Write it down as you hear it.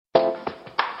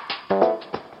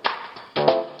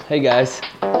Hey guys,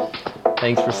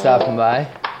 thanks for stopping by.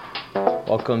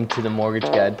 Welcome to the Mortgage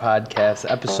Guide Podcast,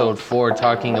 episode 4,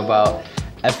 talking about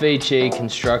FHA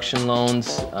construction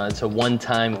loans. It's a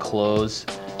one-time close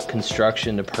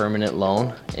construction to permanent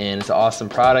loan, and it's an awesome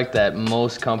product that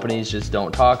most companies just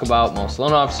don't talk about, most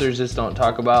loan officers just don't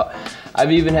talk about.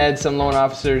 I've even had some loan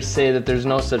officers say that there's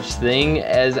no such thing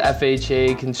as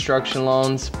FHA construction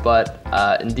loans, but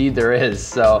indeed there is.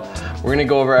 So we're gonna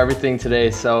go over everything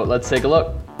today, so let's take a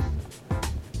look.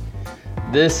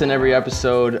 This and every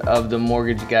episode of the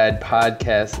Mortgage Guide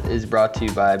Podcast is brought to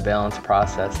you by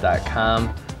balanceprocess.com,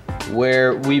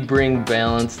 where we bring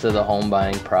balance to the home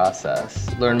buying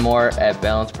process. Learn more at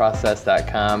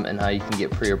balanceprocess.com and how you can get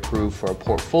pre-approved for a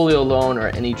portfolio loan or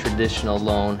any traditional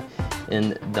loan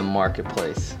in the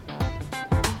marketplace.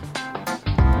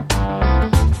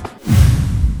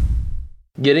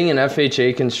 Getting an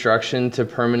FHA construction to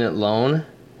permanent loan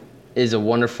is a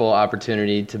wonderful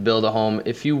opportunity to build a home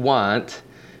if you want,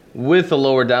 with a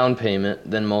lower down payment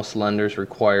than most lenders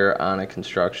require on a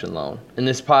construction loan. In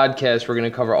this podcast, we're going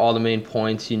to cover all the main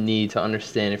points you need to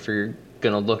understand if you're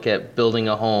going to look at building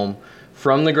a home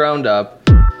from the ground up.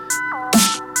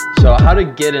 So how to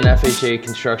get an FHA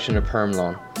construction to perm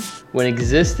loan. When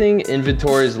existing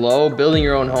inventory is low, building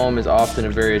your own home is often a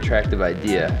very attractive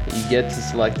idea. You get to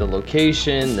select the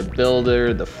location, the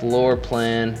builder, the floor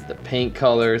plan, the paint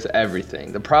colors,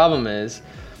 everything. The problem is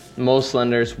most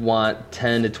lenders want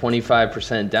 10 to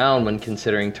 25% down when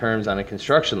considering terms on a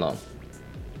construction loan.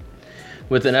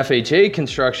 With an FHA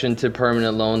construction to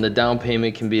permanent loan, the down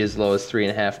payment can be as low as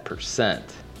 3.5%.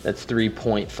 That's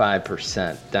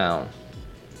 3.5% down.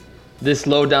 This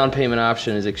low down payment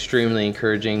option is extremely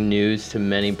encouraging news to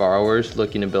many borrowers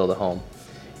looking to build a home.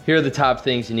 Here are the top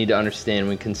things you need to understand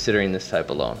when considering this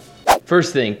type of loan.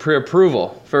 First thing,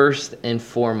 pre-approval. First and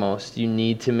foremost, you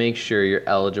need to make sure you're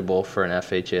eligible for an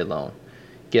FHA loan.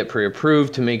 Get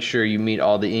pre-approved to make sure you meet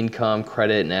all the income,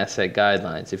 credit, and asset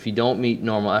guidelines. If you don't meet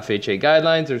normal FHA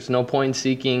guidelines, there's no point in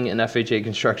seeking an FHA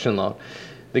construction loan.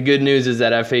 The good news is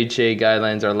that FHA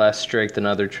guidelines are less strict than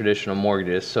other traditional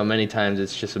mortgages, so many times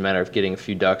it's just a matter of getting a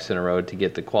few ducks in a row to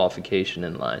get the qualification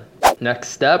in line. Next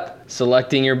step,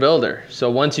 selecting your builder.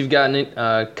 So once you've gotten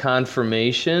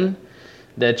confirmation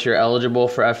that you're eligible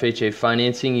for FHA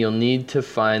financing, you'll need to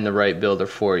find the right builder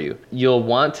for you. You'll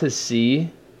want to see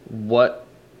what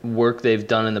work they've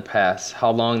done in the past,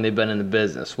 how long they've been in the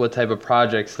business, what type of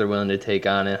projects they're willing to take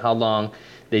on, and how long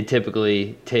they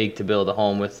typically take to build a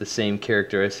home with the same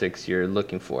characteristics you're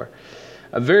looking for.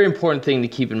 A very important thing to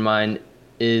keep in mind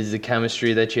is the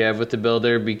chemistry that you have with the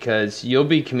builder, because you'll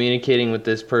be communicating with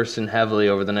this person heavily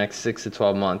over the next 6 to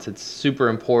 12 months. It's super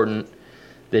important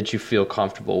that you feel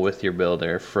comfortable with your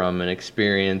builder from an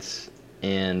experience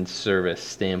and service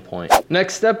standpoint.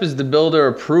 Next step is the builder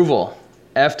approval.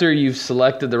 After you've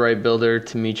selected the right builder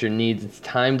to meet your needs, it's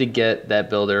time to get that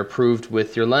builder approved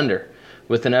with your lender.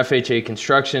 With an FHA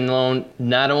construction loan,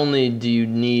 not only do you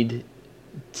need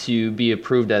to be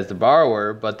approved as the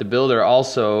borrower, but the builder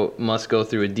also must go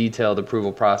through a detailed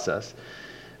approval process.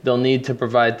 They'll need to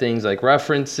provide things like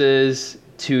references,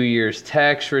 2 years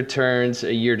tax returns,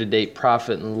 a year-to-date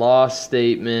profit and loss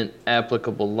statement,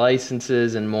 applicable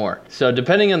licenses, and more. So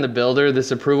depending on the builder,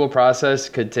 this approval process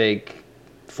could take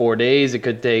 4 days, it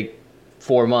could take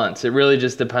 4 months. It really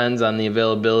just depends on the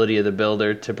availability of the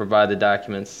builder to provide the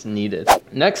documents needed.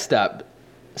 Next step,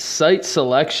 site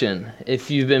selection. If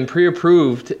you've been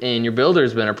pre-approved and your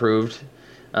builder's been approved,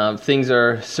 things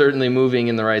are certainly moving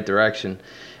in the right direction.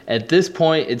 At this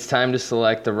point, it's time to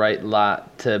select the right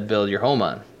lot to build your home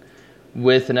on.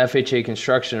 With an FHA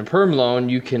construction and perm loan,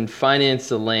 you can finance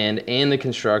the land and the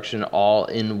construction all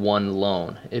in one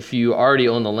loan. If you already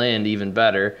own the land, even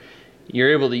better,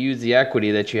 you're able to use the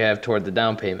equity that you have toward the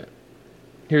down payment.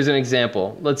 Here's an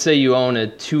example. Let's say you own a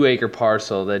 2-acre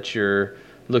parcel that you're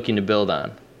looking to build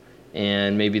on,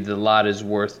 and maybe the lot is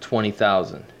worth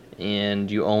 $20,000, and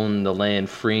you own the land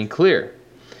free and clear.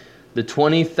 The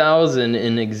 $20,000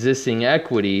 in existing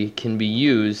equity can be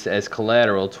used as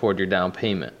collateral toward your down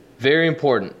payment. Very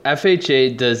important,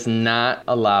 FHA does not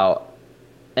allow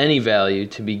any value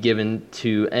to be given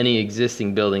to any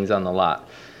existing buildings on the lot.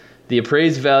 The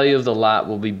appraised value of the lot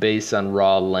will be based on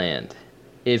raw land.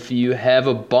 If you have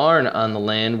a barn on the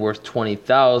land worth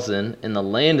 $20,000 and the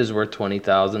land is worth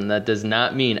 $20,000, that does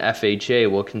not mean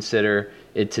FHA will consider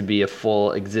it to be a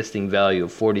full existing value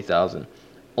of $40,000.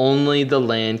 Only the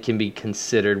land can be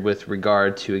considered with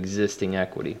regard to existing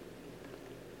equity.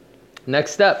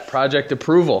 Next step, project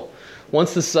approval.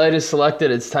 Once the site is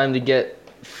selected, it's time to get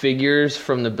figures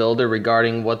from the builder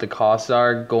regarding what the costs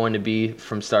are going to be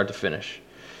from start to finish.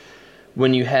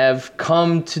 When you have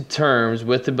come to terms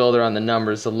with the builder on the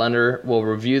numbers, the lender will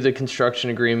review the construction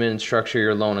agreement and structure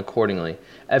your loan accordingly.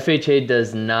 FHA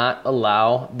does not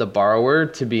allow the borrower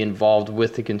to be involved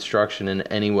with the construction in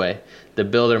any way. The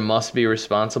builder must be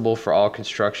responsible for all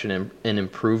construction and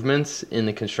improvements in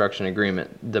the construction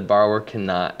agreement. The borrower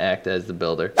cannot act as the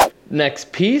builder.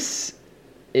 Next piece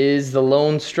is the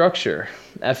loan structure.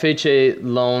 FHA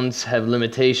loans have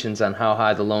limitations on how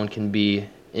high the loan can be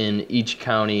in each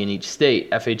county and each state.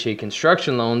 FHA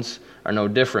construction loans are no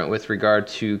different with regard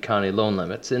to county loan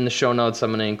limits. In the show notes, I'm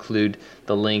going to include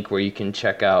the link where you can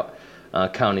check out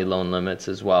county loan limits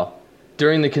as well.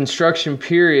 During the construction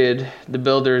period, the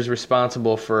builder is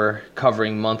responsible for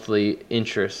covering monthly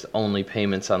interest-only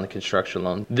payments on the construction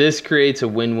loan. This creates a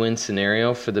win-win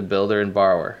scenario for the builder and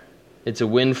borrower. It's a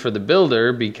win for the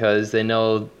builder because they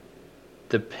know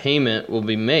the payment will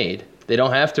be made. They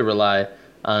don't have to rely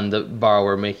on the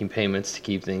borrower making payments to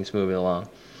keep things moving along.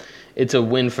 It's a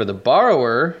win for the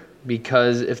borrower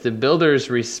because if the builder is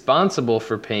responsible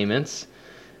for payments,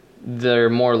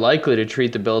 they're more likely to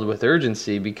treat the build with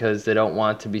urgency because they don't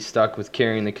want to be stuck with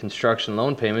carrying the construction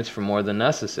loan payments for more than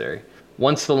necessary.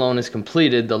 Once the loan is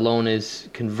completed, the loan is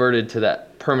converted to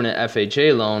that permanent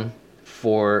FHA loan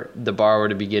for the borrower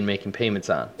to begin making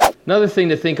payments on. Another thing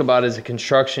to think about is a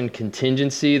construction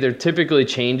contingency. There are typically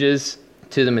changes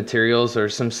to the materials or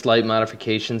some slight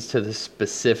modifications to the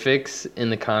specifics in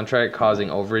the contract causing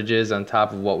overages on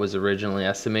top of what was originally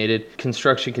estimated.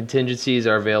 Construction contingencies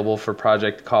are available for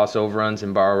project cost overruns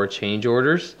and borrower change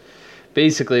orders.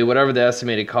 Basically, whatever the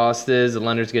estimated cost is, the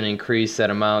lender's going to increase that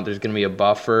amount. There's going to be a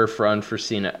buffer for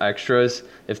unforeseen extras.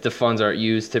 If the funds aren't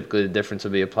used, typically the difference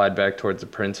will be applied back towards the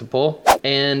principal.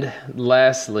 And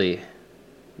lastly,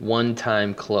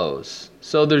 one-time close.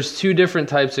 So there's two different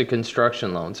types of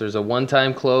construction loans. There's a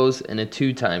one-time close and a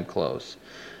two-time close.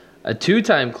 A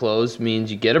two-time close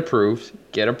means you get approved,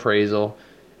 get appraisal,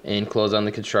 and close on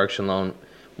the construction loan.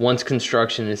 Once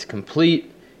construction is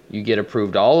complete, you get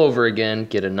approved all over again,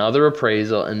 get another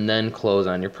appraisal, and then close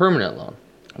on your permanent loan.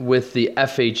 With the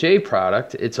FHA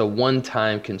product, it's a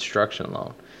one-time construction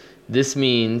loan. This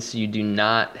means you do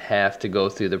not have to go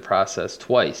through the process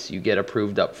twice. You get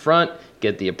approved up front,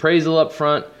 get the appraisal up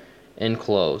front, and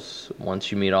close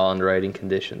once you meet all underwriting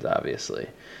conditions, obviously.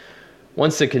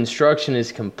 Once the construction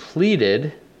is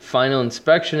completed, final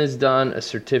inspection is done, a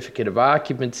certificate of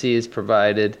occupancy is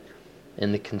provided,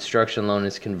 and the construction loan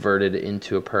is converted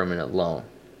into a permanent loan.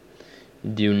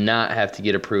 You do not have to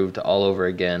get approved all over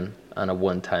again on a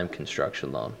one-time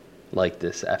construction loan like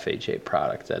this FHA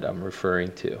product that I'm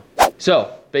referring to.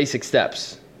 So, basic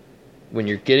steps when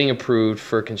you're getting approved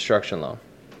for a construction loan.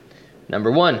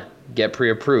 Number 1, get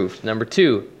pre-approved. Number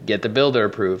 2, get the builder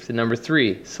approved. And number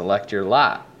 3, select your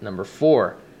lot. Number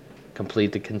 4,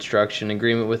 complete the construction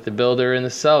agreement with the builder and the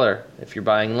seller if you're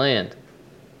buying land.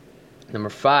 Number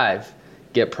 5,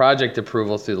 get project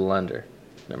approval through the lender.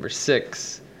 Number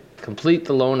 6, complete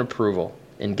the loan approval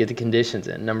and get the conditions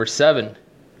in. Number 7,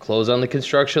 close on the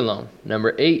construction loan.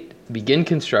 Number 8, begin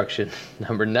construction.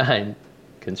 Number 9,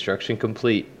 construction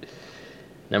complete.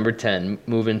 Number 10,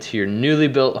 move into your newly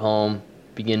built home,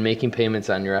 begin making payments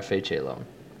on your FHA loan.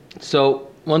 So,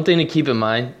 one thing to keep in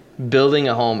mind, building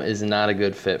a home is not a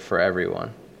good fit for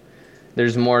everyone.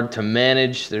 There's more to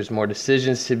manage, there's more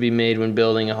decisions to be made when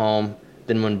building a home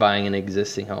than when buying an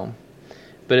existing home.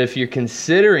 But if you're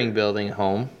considering building a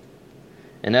home,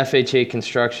 an FHA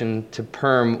construction to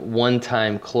perm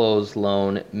one-time close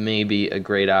loan may be a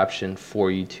great option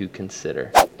for you to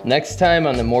consider. Next time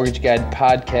on the Mortgage Guide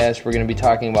podcast, we're going to be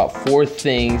talking about 4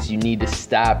 things you need to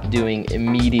stop doing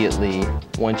immediately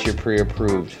once you're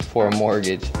pre-approved for a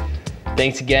mortgage.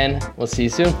 Thanks again. We'll see you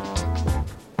soon.